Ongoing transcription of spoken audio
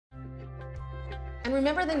And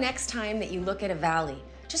remember the next time that you look at a valley,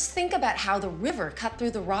 just think about how the river cut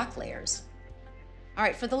through the rock layers. All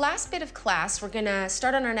right, for the last bit of class, we're gonna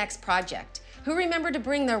start on our next project. Who remembered to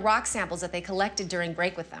bring their rock samples that they collected during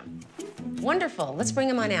break with them? Wonderful, let's bring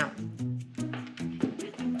them on out.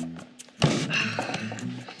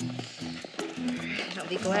 I'll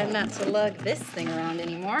be glad not to lug this thing around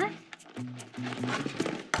anymore.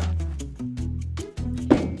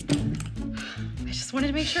 I just wanted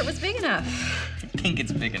to make sure it was big enough. I think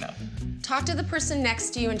it's big enough. Talk to the person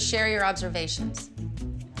next to you and share your observations.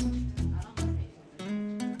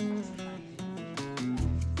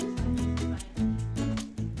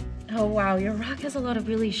 Oh, wow, your rock has a lot of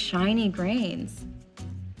really shiny grains.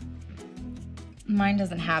 Mine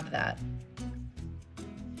doesn't have that.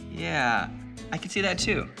 Yeah, I can see that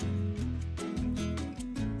too.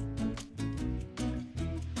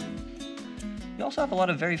 You also have a lot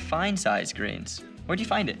of very fine-sized grains. Where'd you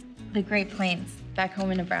find it? The Great Plains, back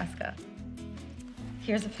home in Nebraska.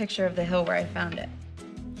 Here's a picture of the hill where I found it.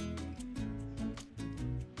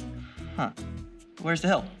 Huh. Where's the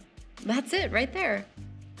hill? That's it, right there.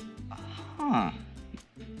 Huh.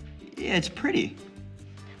 Yeah, it's pretty.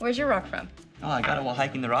 Where's your rock from? Oh, I got it while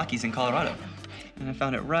hiking the Rockies in Colorado. And I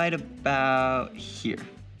found it right about here.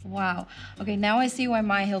 Wow. Okay, now I see why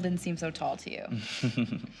my hill didn't seem so tall to you.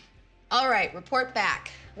 All right, report back.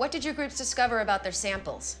 What did your groups discover about their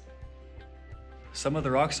samples? Some of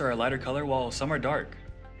the rocks are a lighter color while some are dark.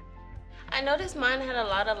 I noticed mine had a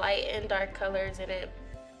lot of light and dark colors in it.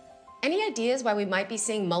 Any ideas why we might be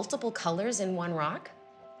seeing multiple colors in one rock?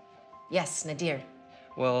 Yes, Nadir.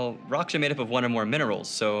 Well, rocks are made up of one or more minerals,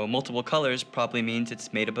 so multiple colors probably means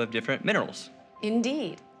it's made up of different minerals.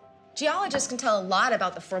 Indeed. Geologists can tell a lot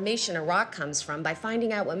about the formation a rock comes from by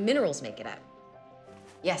finding out what minerals make it up.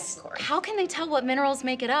 Yes, Corey. How can they tell what minerals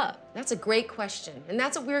make it up? That's a great question, and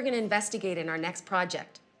that's what we're going to investigate in our next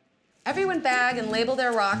project. Everyone bag and label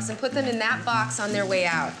their rocks and put them in that box on their way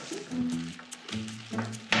out.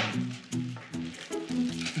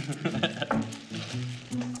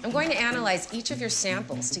 I'm going to analyze each of your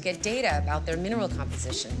samples to get data about their mineral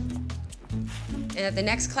composition. And at the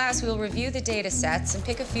next class, we will review the data sets and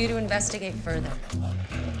pick a few to investigate further.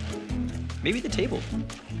 Maybe the table.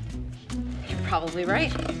 You're probably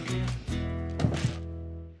right.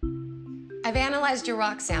 I've analyzed your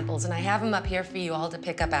rock samples, and I have them up here for you all to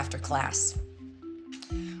pick up after class.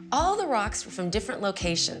 All the rocks were from different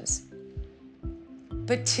locations,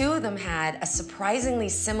 but two of them had a surprisingly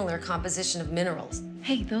similar composition of minerals.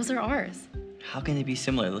 Hey, those are ours. How can they be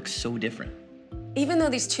similar? It looks so different. Even though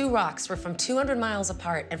these two rocks were from 200 miles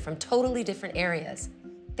apart and from totally different areas,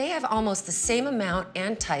 they have almost the same amount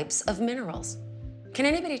and types of minerals. Can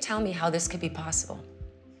anybody tell me how this could be possible?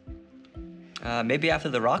 Maybe after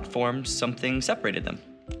the rock formed, something separated them.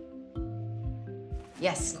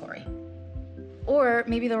 Yes, Corey. Or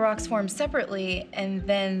maybe the rocks formed separately and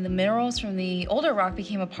then the minerals from the older rock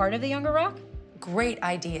became a part of the younger rock? Great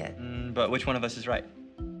idea. But which one of us is right?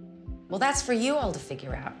 Well, that's for you all to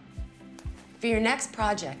figure out. For your next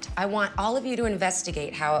project, I want all of you to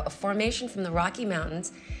investigate how a formation from the Rocky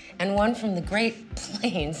Mountains and one from the Great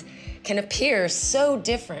Plains can appear so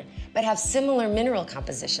different, but have similar mineral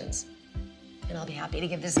compositions. And I'll be happy to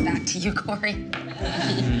give this back to you, Corey.